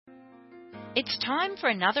It's time for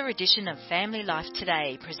another edition of Family Life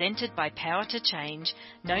Today, presented by Power to Change,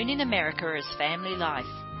 known in America as Family Life.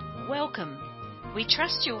 Welcome. We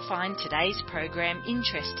trust you'll find today's program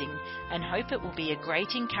interesting and hope it will be a great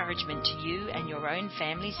encouragement to you and your own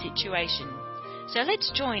family situation. So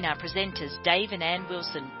let's join our presenters, Dave and Ann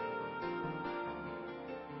Wilson.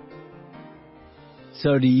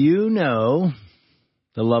 So do you know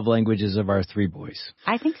the love languages of our three boys?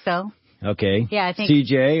 I think so. Okay. Yeah, I think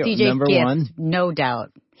CJ's number gifts, one. no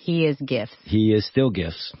doubt. He is gifts. He is still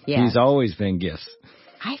gifts. Yeah. He's always been gifts.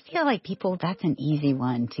 I feel like that's an easy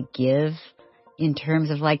one to give in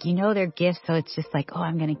terms of they're gifts, so it's just like,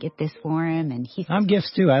 I'm going to get this for him. And I'm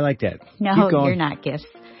gifts too. I like that. No, you're not gifts.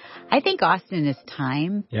 I think Austin is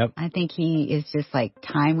time. Yep. I think he is just like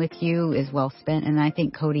time with you is well spent. And I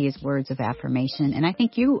think Cody is words of affirmation. And I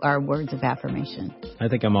think you are words of affirmation. I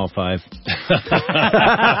think I'm all five.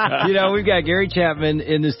 We've got Gary Chapman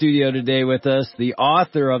in the studio today with us, the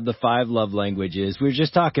author of The 5 Love Languages. We were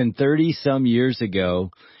just talking 30-some years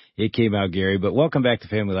ago. It came out, Gary, but welcome back to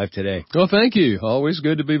Family Life Today. Well, thank you. Always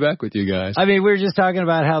good to be back with you guys. I mean, we were just talking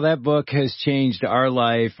about how that book has changed our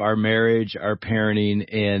life, our marriage, our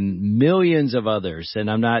parenting, and millions of others.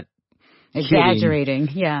 And I'm not exaggerating,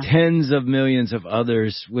 kidding. Yeah. Tens of millions of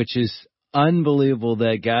others, which is unbelievable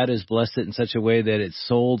that God has blessed it in such a way that it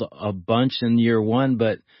sold a bunch in year one,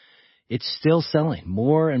 but it's still selling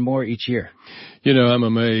more and more each year. I'm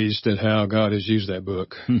amazed at how God has used that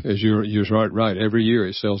book. As you're right. Every year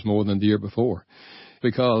it sells more than the year before.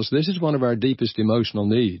 Because this is one of our deepest emotional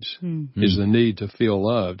needs, is the need to feel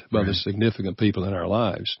loved by the significant people in our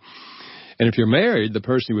lives. And if you're married, the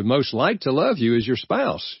person who would most like to love you is your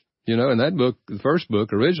spouse. And that book, the first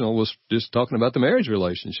book, original, was just talking about the marriage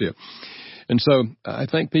relationship. And so I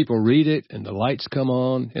think people read it and the lights come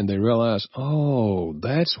on and they realize,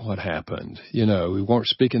 that's what happened. We weren't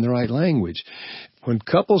speaking the right language. When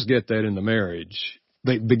couples get that in the marriage,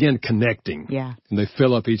 they begin connecting. Yeah. And they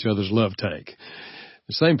fill up each other's love tank.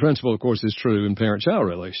 The same principle, of course, is true in parent-child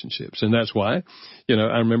relationships. And that's why, I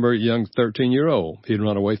remember a young 13-year-old. He'd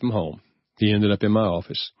run away from home. He ended up in my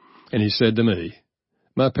office. And he said to me,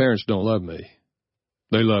 "My parents don't love me.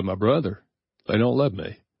 They love my brother. They don't love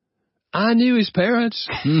me." I knew his parents.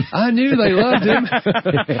 I knew they loved him.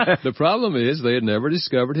 The problem is they had never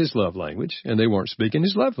discovered his love language, and they weren't speaking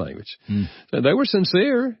his love language. They were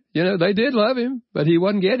sincere. They did love him, but he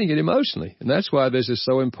wasn't getting it emotionally. And that's why this is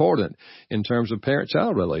so important in terms of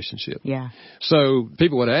parent-child relationship. Yeah. So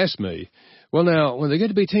people would ask me, well, now, when they get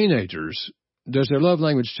to be teenagers, does their love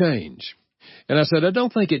language change? And I said, I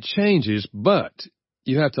don't think it changes, but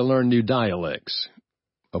you have to learn new dialects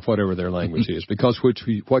of whatever their language is, because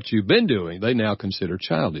what you've been doing, they now consider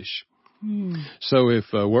childish. So if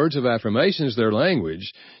words of affirmation is their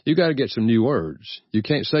language, you got to get some new words. You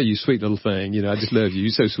can't say, "You sweet little thing, I just love you,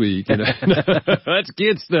 you're so sweet." That's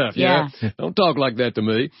kid stuff. Yeah. Don't talk like that to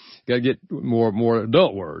me. Got to get more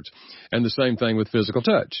adult words. And the same thing with physical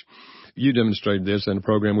touch. You demonstrated this in a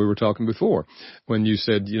program we were talking before when you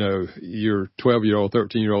said, your 12-year-old,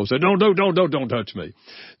 13-year-old said, don't touch me.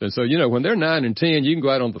 And so, when they're 9 and 10, you can go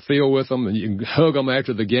out on the field with them and you can hug them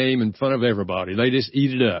after the game in front of everybody. They just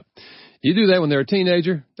eat it up. You do that when they're a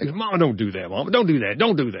teenager, they go, "Mama, don't do that, Mama. Don't do that.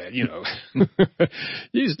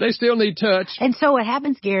 They still need touch. And so what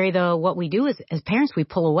happens, Gary, though, what we do is, as parents, we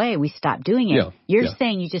pull away. We stop doing it. Yeah. You're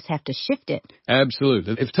saying you just have to shift it.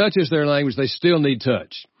 Absolutely. If touch is their language, they still need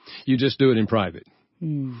touch. You just do it in private.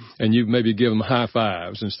 And you maybe give them high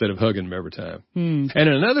fives instead of hugging them every time. And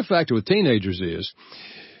another factor with teenagers is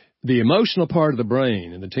the emotional part of the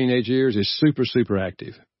brain in the teenage years is super, super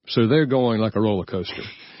active. So they're going like a roller coaster.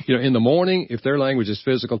 In the morning, if their language is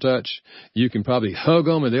physical touch, you can probably hug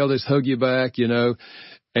them and they'll just hug you back, And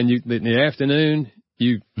in the afternoon,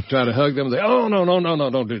 you try to hug them and they, "Oh, no,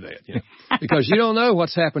 don't do that." Because you don't know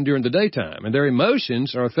what's happened during the daytime. And their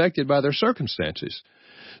emotions are affected by their circumstances.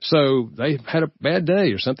 So they had a bad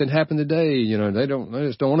day or something happened today. They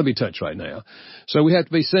just don't want to be touched right now. So we have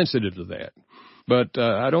to be sensitive to that. But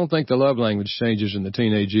I don't think the love language changes in the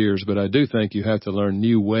teenage years, but I do think you have to learn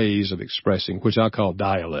new ways of expressing, which I call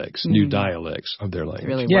dialects, new dialects of their language.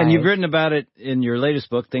 Really and you've written about it in your latest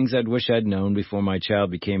book, Things I'd Wish I'd Known Before My Child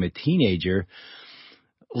Became a Teenager.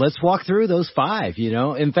 Let's walk through those 5,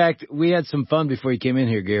 In fact, we had some fun before you came in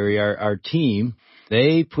here, Gary. Our team,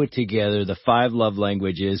 they put together the 5 love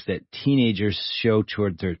languages that teenagers show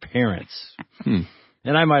toward their parents.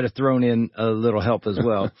 And I might have thrown in a little help as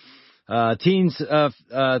well. Teens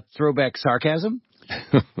throwback sarcasm,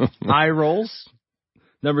 eye rolls.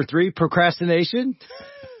 Number 3, procrastination,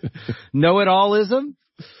 know-it-allism,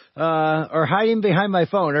 or hiding behind my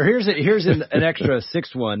phone. Or here's an extra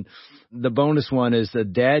sixth one. The bonus one is the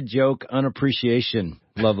dad joke unappreciation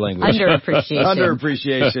love language. Underappreciation.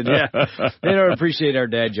 Underappreciation, yeah. They don't appreciate our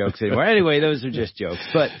dad jokes anymore. Anyway, those are just jokes.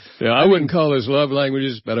 But yeah, I wouldn't call those love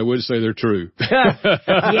languages, but I would say they're true.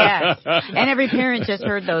 Yes. And every parent just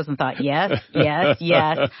heard those and thought, yes, yes,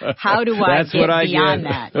 yes. How do I That's get what I beyond get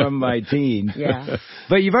that? from my teen. Yeah.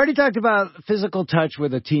 But you've already talked about physical touch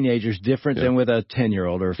with a teenager is different than with a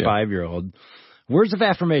 10-year-old or a 5-year-old. Words of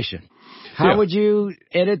affirmation. How would you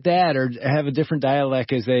edit that or have a different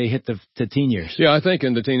dialect as they hit the teen years? Yeah, I think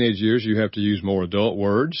in the teenage years you have to use more adult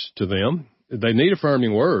words to them. They need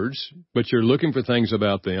affirming words, but you're looking for things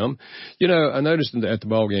about them. You know, I noticed at the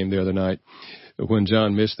ball game the other night when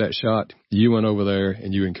John missed that shot, you went over there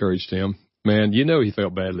and you encouraged him. Man, you know he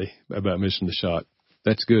felt badly about missing the shot.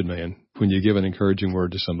 That's good, man. When you give an encouraging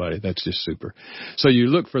word to somebody, that's just super. So you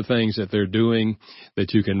look for things that they're doing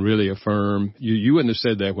that you can really affirm. You wouldn't have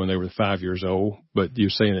said that when they were 5 years old, but you're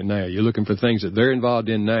saying it now. You're looking for things that they're involved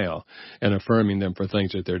in now and affirming them for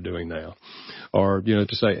things that they're doing now. Or, you know,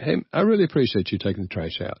 to say, hey, I really appreciate you taking the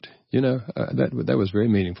trash out. You know, that was very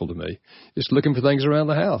meaningful to me. Just looking for things around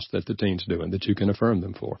the house that the teen's doing that you can affirm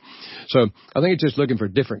them for. So I think it's just looking for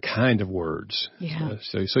different kind of words. Yeah.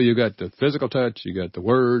 So you got the physical touch, you got the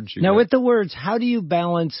words. Now, with the words, how do you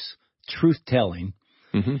balance truth-telling?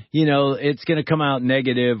 Mm-hmm. You know, it's going to come out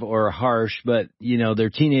negative or harsh, but, you know, they're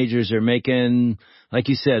teenagers. They're making, like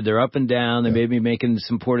you said, they're up and down. They may be making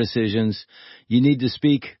some poor decisions. You need to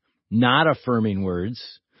speak not affirming words.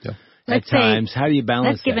 Yeah. At times. How do you balance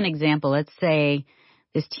that? Let's give an example. Let's say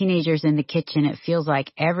this teenager's in the kitchen. It feels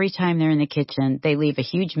like every time they're in the kitchen, they leave a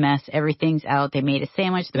huge mess. Everything's out. They made a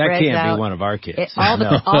sandwich. The bread's out. That can't be one of our kids. All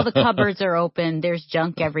the cupboards are open. There's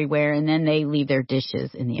junk everywhere. And then they leave their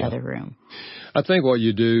dishes in the other room. I think what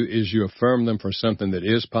you do is you affirm them for something that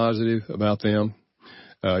is positive about them.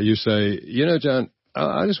 You say, you know, John,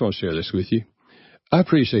 I just want to share this with you. I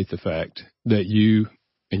appreciate the fact that you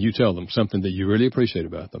tell them something that you really appreciate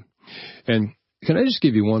about them. And can I just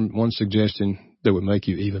give you one suggestion that would make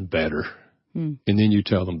you even better? And then you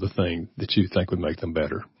tell them the thing that you think would make them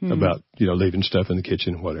better about, you know, leaving stuff in the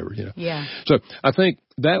kitchen, whatever, you know. Yeah. So I think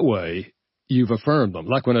that way you've affirmed them.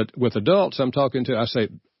 Like with adults I'm talking to, I say,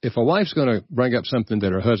 if a wife's going to bring up something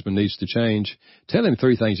that her husband needs to change, tell him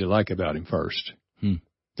 3 things you like about him first.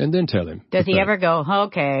 And then tell him. Does he ever go,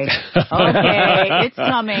 okay, it's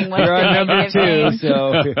coming. What's You're on number 2,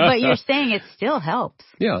 so. But you're saying it still helps.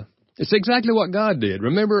 Yeah. It's exactly what God did.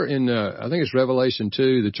 Remember in, I think it's Revelation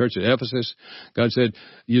 2, the church at Ephesus, God said,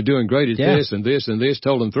 you're doing great at this and this and this,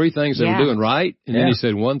 told them 3 things they were doing right, and then he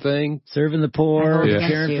said one thing. Serving the poor,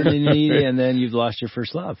 caring for the needy, and then you've lost your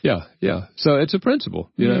first love. Yeah, yeah. So it's a principle,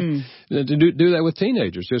 you know, to do that with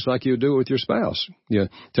teenagers, just like you do it with your spouse. Yeah.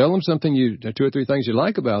 Tell them something 2 or 3 things you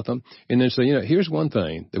like about them, and then say, you know, here's one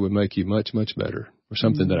thing that would make you much, much better, or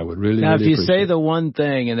something that I would really, now, really if you appreciate. say the one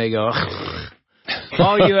thing and they go,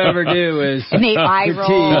 all you ever do is and they eye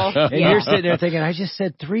roll. And you're sitting there thinking, I just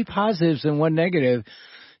said 3 positives and 1 negative.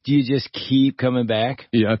 Do you just keep coming back?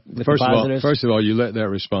 Yeah. First of all, you let that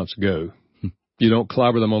response go. You don't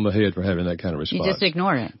clobber them on the head for having that kind of response. You just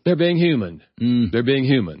ignore it. They're being human. They're being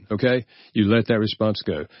human, okay? You let that response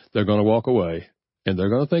go. They're going to walk away, and they're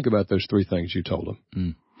going to think about those 3 things you told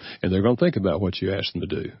them. And they're going to think about what you asked them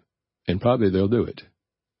to do. And probably they'll do it.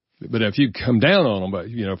 But if you come down on them,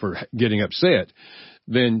 you know, for getting upset,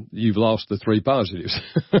 then you've lost the 3 positives.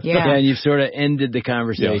 Yeah. And you've sort of ended the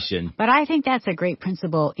conversation. Yeah. But I think that's a great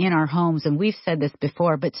principle in our homes, and we've said this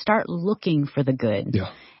before, but start looking for the good.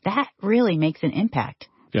 Yeah. That really makes an impact.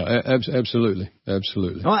 Yeah, absolutely.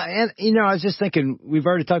 Absolutely. Well, and, you know, I was just thinking, we've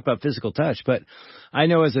already talked about physical touch, but I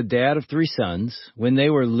know as a dad of 3 sons, when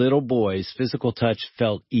they were little boys, physical touch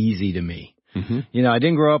felt easy to me. You know, I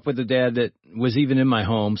didn't grow up with a dad that was even in my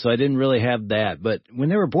home, so I didn't really have that. But when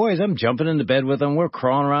they were boys, I'm jumping into bed with them. We're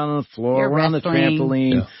crawling around on the floor. We're on the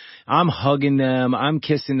trampoline. Yeah. I'm hugging them. I'm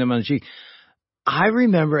kissing them on the cheek. I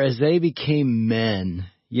remember as they became men,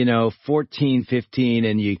 you know, 14, 15,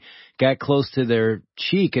 and you got close to their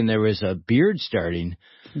cheek and there was a beard starting,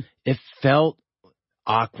 it felt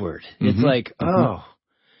awkward. It's like, oh.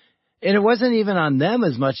 And it wasn't even on them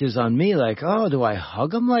as much as on me, like, oh, do I hug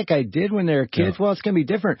them like I did when they were kids? Yeah. Well, it's going to be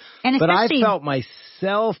different. But I felt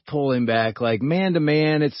myself pulling back, like man to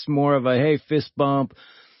man, it's more of a, hey, fist bump,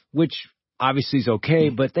 which obviously is okay,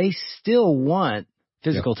 but they still want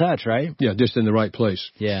physical touch, right? Yeah, just in the right place.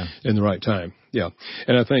 Yeah. In the right time. Yeah.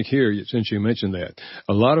 And I think here, since you mentioned that,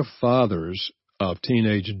 a lot of fathers of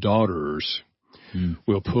teenage daughters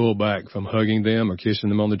will pull back from hugging them or kissing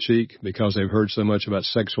them on the cheek because they've heard so much about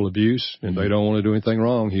sexual abuse and they don't want to do anything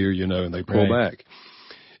wrong here, and they pull back.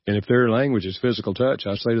 And if their language is physical touch,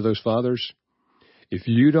 I say to those fathers, if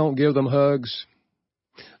you don't give them hugs,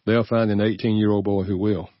 they'll find an 18-year-old boy who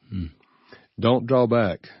will. Don't draw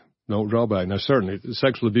back. Don't draw back. Now, certainly, the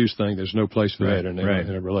sexual abuse thing, there's no place for that in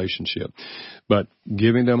a relationship. But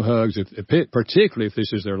giving them hugs, particularly if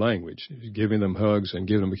this is their language, giving them hugs and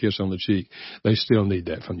giving them a kiss on the cheek, they still need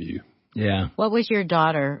that from you. Yeah. What was your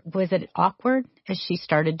daughter? Was it awkward as she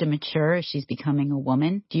started to mature, as she's becoming a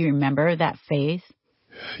woman? Do you remember that phase?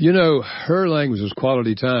 Her language was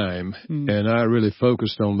quality time, and I really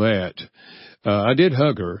focused on that. I did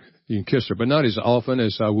hug her and kiss her, but not as often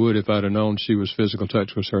as I would if I'd have known she was physical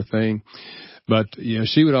touch was her thing. But,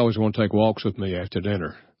 she would always want to take walks with me after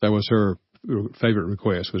dinner. That was her favorite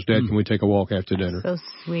request was, Dad, can we take a walk after dinner? So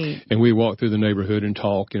sweet. And we walked through the neighborhood and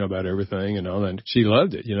talk, about everything and all. And she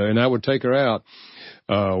loved it, and I would take her out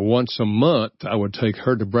once a month. I would take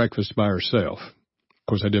her to breakfast by herself. Of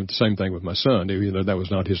course, I did the same thing with my son, even though that was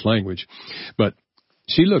not his language. But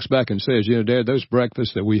she looks back and says, Dad, those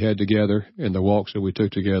breakfasts that we had together and the walks that we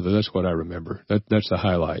took together, that's what I remember. That's the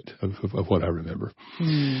highlight of what I remember.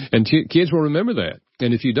 And kids will remember that.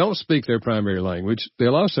 And if you don't speak their primary language,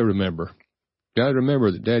 they'll also remember. God,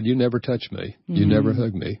 remember that, Dad, you never touched me. You never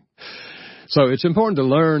hugged me. So it's important to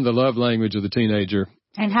learn the love language of the teenager.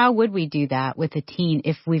 And how would we do that with a teen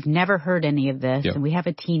if we've never heard any of this and we have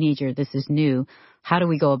a teenager, this is new? How do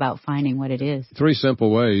we go about finding what it is? 3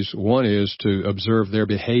 simple ways. One is to observe their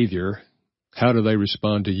behavior. How do they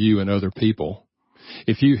respond to you and other people?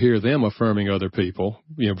 If you hear them affirming other people,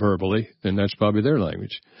 verbally, then that's probably their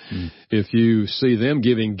language. If you see them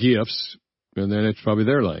giving gifts, then it's probably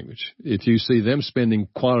their language. If you see them spending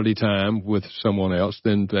quality time with someone else,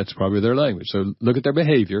 then that's probably their language. So look at their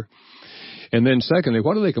behavior. And then secondly,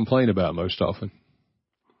 what do they complain about most often?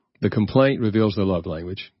 The complaint reveals their love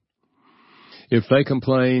language. If they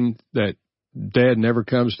complain that Dad never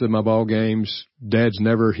comes to my ball games, Dad's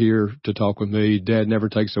never here to talk with me, Dad never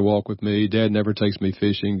takes a walk with me, Dad never takes me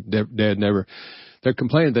fishing, Dad never, they're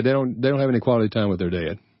complaining that they don't have any quality time with their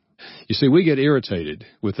dad. You see, we get irritated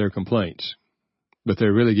with their complaints, but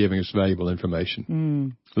they're really giving us valuable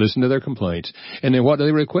information. Listen to their complaints. And then what do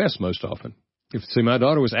they request most often? My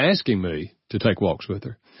daughter was asking me to take walks with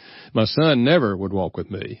her. My son never would walk with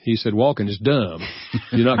me. He said, walking is dumb.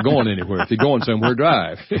 You're not going anywhere. If you're going somewhere,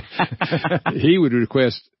 drive. He would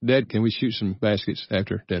request, Dad, can we shoot some baskets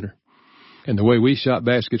after dinner? And the way we shot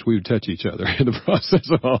baskets, we would touch each other in the process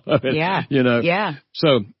of all of it. Yeah. Yeah.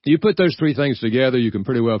 So you put those 3 things together, you can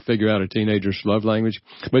pretty well figure out a teenager's love language.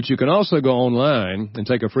 But you can also go online and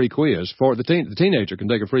take a free quiz. For the teenager can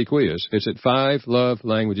take a free quiz. It's at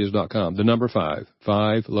 5lovelanguages.com. The number 5,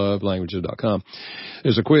 5lovelanguages.com.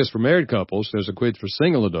 There's a quiz for married couples, there's a quiz for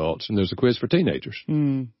single adults, and there's a quiz for teenagers.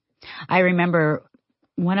 I remember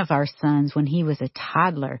one of our sons, when he was a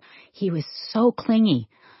toddler, he was so clingy.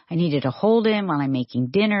 I needed to hold him while I'm making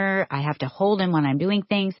dinner. I have to hold him when I'm doing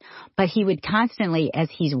things. But he would constantly, as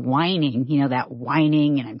he's whining, that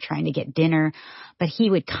whining, and I'm trying to get dinner, but he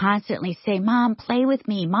would constantly say, Mom, play with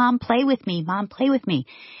me. Mom, play with me. Mom, play with me.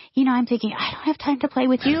 I'm thinking, I don't have time to play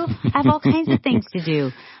with you. I have all kinds of things to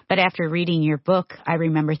do. But after reading your book, I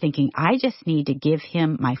remember thinking, I just need to give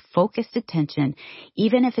him my focused attention,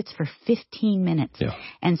 even if it's for 15 minutes. Yeah.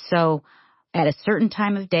 And so at a certain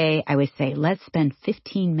time of day, I would say, let's spend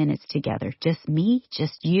 15 minutes together. Just me,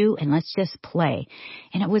 just you, and let's just play.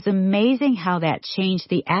 And it was amazing how that changed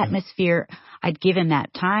the atmosphere. I'd give him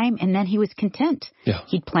that time, and then he was content. Yeah.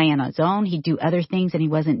 He'd play on his own. He'd do other things, and he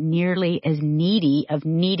wasn't nearly as needy of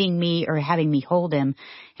needing me or having me hold him.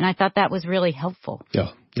 And I thought that was really helpful. Yeah.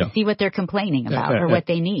 To see what they're complaining about or what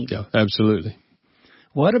they need. Yeah, absolutely.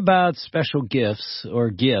 What about special gifts or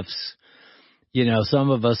gifts? Some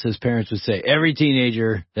of us as parents would say, every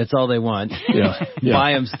teenager, that's all they want.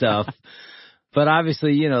 Buy them stuff. But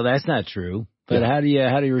obviously, that's not true. But how do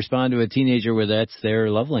you respond to a teenager where that's their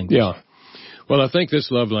love language? Yeah. Well, I think this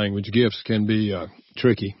love language, gifts, can be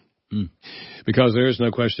tricky. Because there is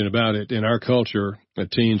no question about it. In our culture,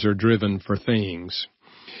 teens are driven for things.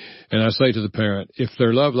 And I say to the parent, if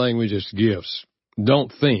their love language is gifts,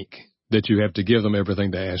 don't think that you have to give them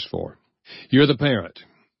everything they ask for. You're the parent.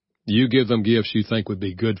 You give them gifts you think would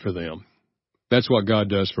be good for them. That's what God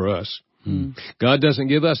does for us. God doesn't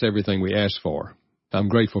give us everything we ask for. I'm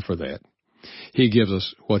grateful for that. He gives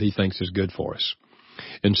us what he thinks is good for us.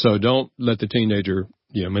 And so don't let the teenager,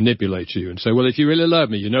 manipulate you and say, well, if you really love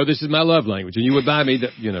me, this is my love language and you would buy me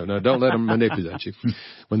that, no, don't let them manipulate you.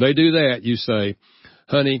 When they do that, you say,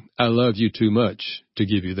 honey, I love you too much to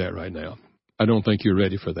give you that right now. I don't think you're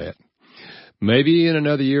ready for that. Maybe in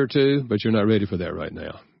another year or two, but you're not ready for that right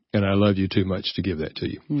now. And I love you too much to give that to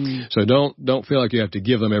you. So don't feel like you have to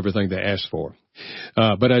give them everything they ask for.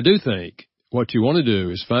 But I do think what you want to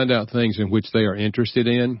do is find out things in which they are interested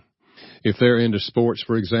in. If they're into sports,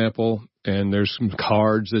 for example, and there's some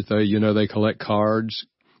cards that they collect cards,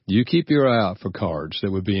 you keep your eye out for cards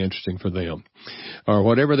that would be interesting for them. Or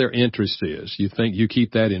whatever their interest is, you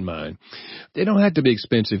keep that in mind. They don't have to be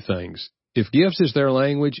expensive things. If gifts is their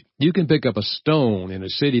language, you can pick up a stone in a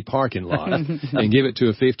city parking lot and give it to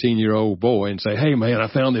a 15-year-old boy and say, hey, man, I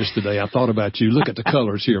found this today. I thought about you. Look at the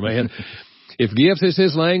colors here, man. If gifts is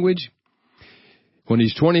his language, when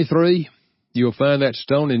he's 23, you'll find that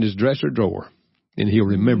stone in his dresser drawer, and he'll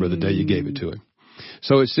remember the day you gave it to him.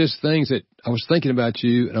 So it's just things that I was thinking about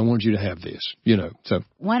you, and I wanted you to have this, So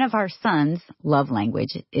one of our sons' love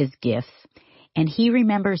language is gifts, and he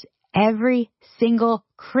remembers every single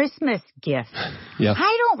Christmas gift. Yeah.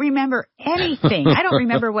 I don't remember anything. I don't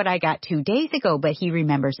remember what I got 2 days ago, but he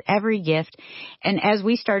remembers every gift. And as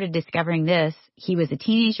we started discovering this, he was a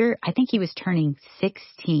teenager. I think he was turning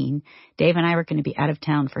 16. Dave and I were going to be out of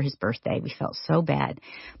town for his birthday. We felt so bad.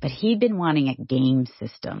 But he'd been wanting a game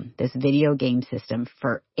system, this video game system,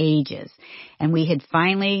 for ages. And we had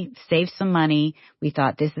finally saved some money. We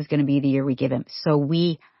thought this is going to be the year we give him. So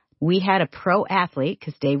we had a pro athlete,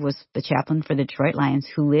 because Dave was the chaplain for the Detroit Lions,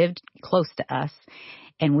 who lived close to us,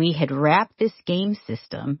 and we had wrapped this game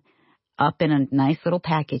system up in a nice little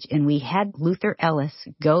package, and we had Luther Ellis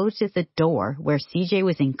go to the door where CJ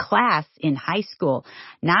was in class in high school,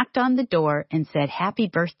 knocked on the door and said, happy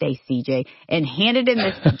birthday, CJ, and handed him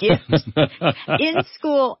this gift in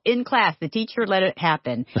school, in class. The teacher let it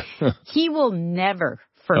happen. He will never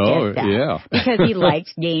forget that. Yeah. Because he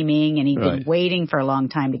liked gaming, and he'd been waiting for a long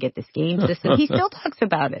time to get this game system. He still talks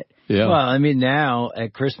about it. Yeah. Well, I mean, now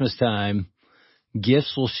at Christmas time,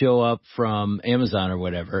 gifts will show up from Amazon or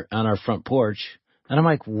whatever on our front porch. And I'm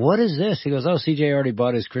like, what is this? He goes, oh, CJ already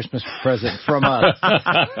bought his Christmas present from us.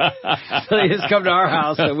 So they just come to our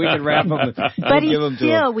house and we can wrap them and give them to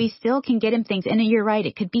him. We still can get him things. And you're right,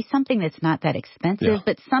 it could be something that's not that expensive,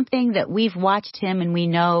 but something that we've watched him and we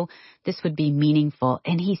know this would be meaningful.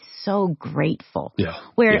 And he's so grateful. Yeah.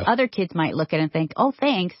 Where other kids might look at it and think, oh,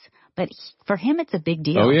 thanks. But for him, it's a big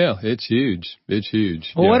deal. Oh, yeah, it's huge. It's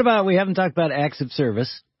huge. Well, what about, we haven't talked about acts of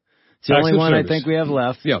service. It's the only one I think we have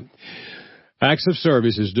left. Yeah. Acts of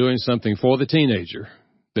service is doing something for the teenager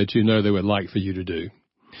that you know they would like for you to do.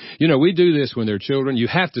 We do this when they're children. You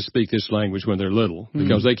have to speak this language when they're little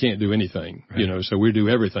because they can't do anything, so we do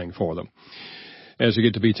everything for them. As they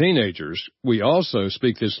get to be teenagers, we also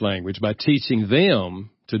speak this language by teaching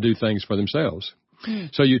them to do things for themselves.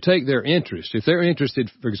 So you take their interest. If they're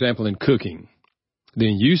interested, for example, in cooking,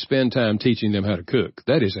 then you spend time teaching them how to cook.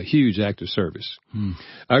 That is a huge act of service.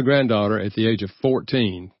 Our granddaughter, at the age of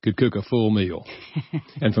 14, could cook a full meal.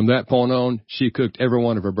 And from that point on, she cooked every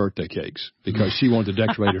one of her birthday cakes because she wanted to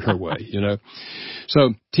decorate it her way,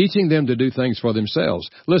 So teaching them to do things for themselves.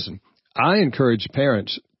 Listen, I encourage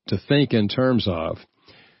parents to think in terms of,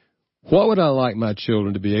 what would I like my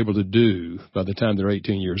children to be able to do by the time they're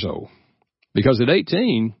 18 years old? Because at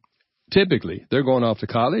 18, typically, they're going off to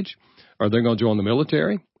college, or they're going to join the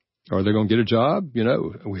military, or they're going to get a job,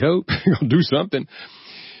 we hope, they're going to do something.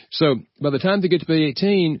 So by the time they get to be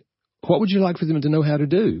 18, what would you like for them to know how to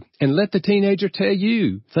do? And let the teenager tell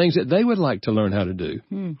you things that they would like to learn how to do.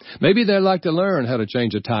 Maybe they'd like to learn how to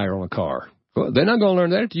change a tire on a car. Well, they're not going to learn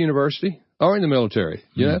that at the university or in the military,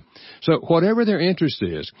 So whatever their interest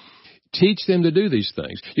is, teach them to do these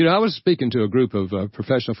things. I was speaking to a group of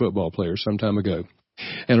professional football players some time ago,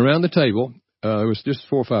 and around the table, it was just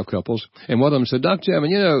 4 or 5 couples, and one of them said, Dr.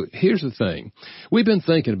 Chapman, here's the thing. We've been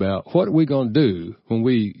thinking about what are we going to do when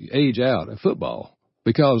we age out of football,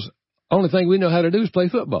 because the only thing we know how to do is play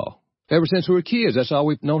football. Ever since we were kids, that's all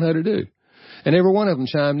we've known how to do. And every one of them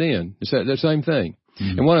chimed in and said the same thing.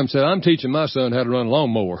 And one of them said, I'm teaching my son how to run a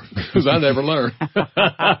lawnmower because I never learned.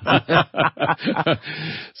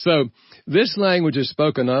 So this language is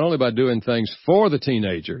spoken not only by doing things for the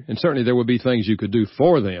teenager, and certainly there would be things you could do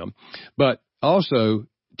for them, but also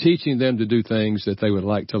teaching them to do things that they would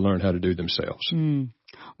like to learn how to do themselves.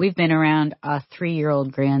 We've been around a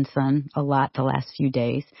 3-year-old grandson a lot the last few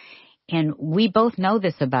days, and we both know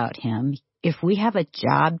this about him. If we have a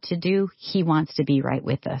job to do, he wants to be right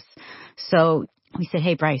with us. So we said,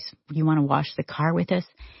 hey, Bryce, you want to wash the car with us?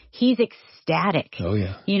 He's ecstatic. Oh,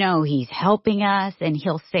 yeah. You know, he's helping us, and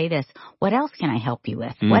he'll say this, what else can I help you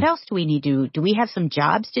with? Mm. What else do we need to do? Do we have some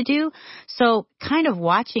jobs to do? So kind of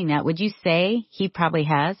watching that, would you say he probably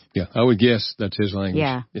has? Yeah, I would guess that's his language.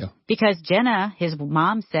 Yeah. Yeah. Because Jenna, his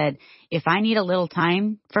mom, said, if I need a little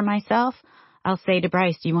time for myself, I'll say to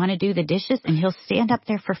Bryce, do you want to do the dishes? And he'll stand up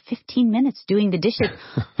there for 15 minutes doing the dishes,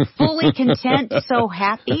 fully content, so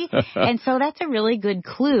happy. And so that's a really good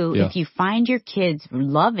clue. Yeah. If you find your kids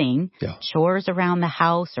loving Yeah. chores around the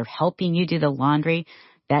house or helping you do the laundry,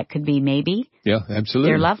 that could be maybe Yeah,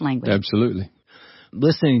 absolutely. their love language. Absolutely.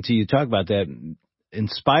 Listening to you talk about that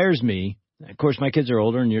inspires me. Of course, my kids are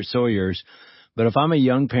older, and so are yours. But if I'm a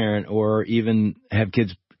young parent or even have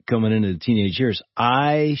kids coming into the teenage years,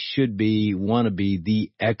 I should want to be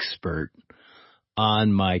the expert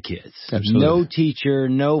on my kids. Absolutely. No teacher,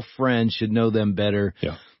 no friend should know them better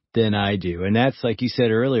than I do. And that's, like you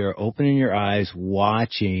said earlier, opening your eyes,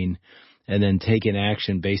 watching, and then taking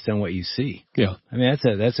action based on what you see. Yeah. I mean,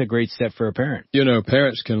 that's a great step for a parent. You know,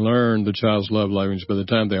 parents can learn the child's love language by the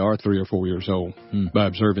time they are 3 or 4 years old by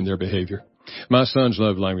observing their behavior. My son's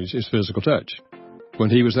love language is physical touch. When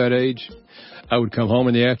he was that age, I would come home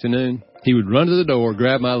in the afternoon. He would run to the door,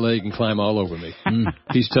 grab my leg, and climb all over me.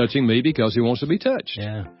 He's touching me because he wants to be touched.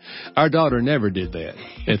 Yeah. Our daughter never did that.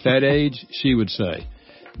 At that age, she would say,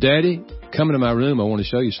 Daddy, come into my room. I want to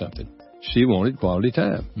show you something. She wanted quality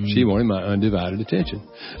time. She wanted my undivided attention.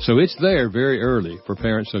 So it's there very early for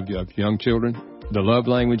parents of young children. The love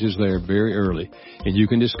language is there very early, and you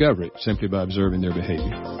can discover it simply by observing their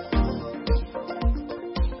behavior.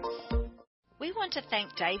 We want to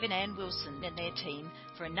thank Dave and Ann Wilson and their team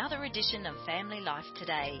for another edition of Family Life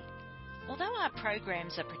Today. Although our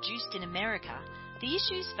programs are produced in America, the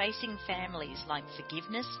issues facing families like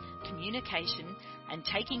forgiveness, communication, and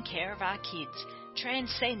taking care of our kids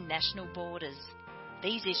transcend national borders.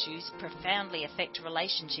 These issues profoundly affect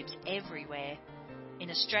relationships everywhere.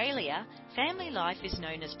 In Australia, Family Life is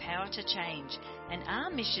known as Power to Change, and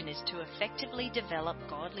our mission is to effectively develop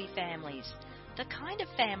godly families, the kind of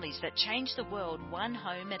families that change the world one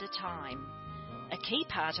home at a time. A key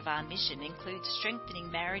part of our mission includes strengthening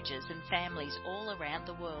marriages and families all around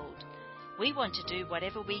the world. We want to do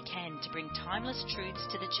whatever we can to bring timeless truths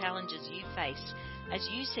to the challenges you face as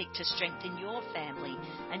you seek to strengthen your family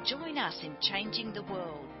and join us in changing the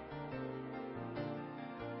world.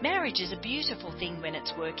 Marriage is a beautiful thing when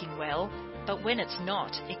it's working well, but when it's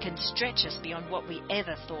not, it can stretch us beyond what we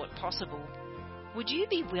ever thought possible. Would you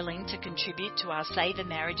be willing to contribute to our Save a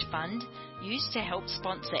Marriage Fund, used to help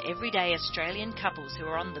sponsor everyday Australian couples who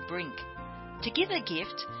are on the brink? To give a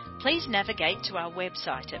gift, please navigate to our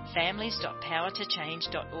website at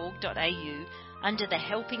families.powertochange.org.au under the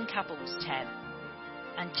Helping Couples tab.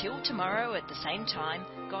 Until tomorrow at the same time,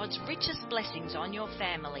 God's richest blessings on your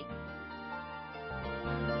family.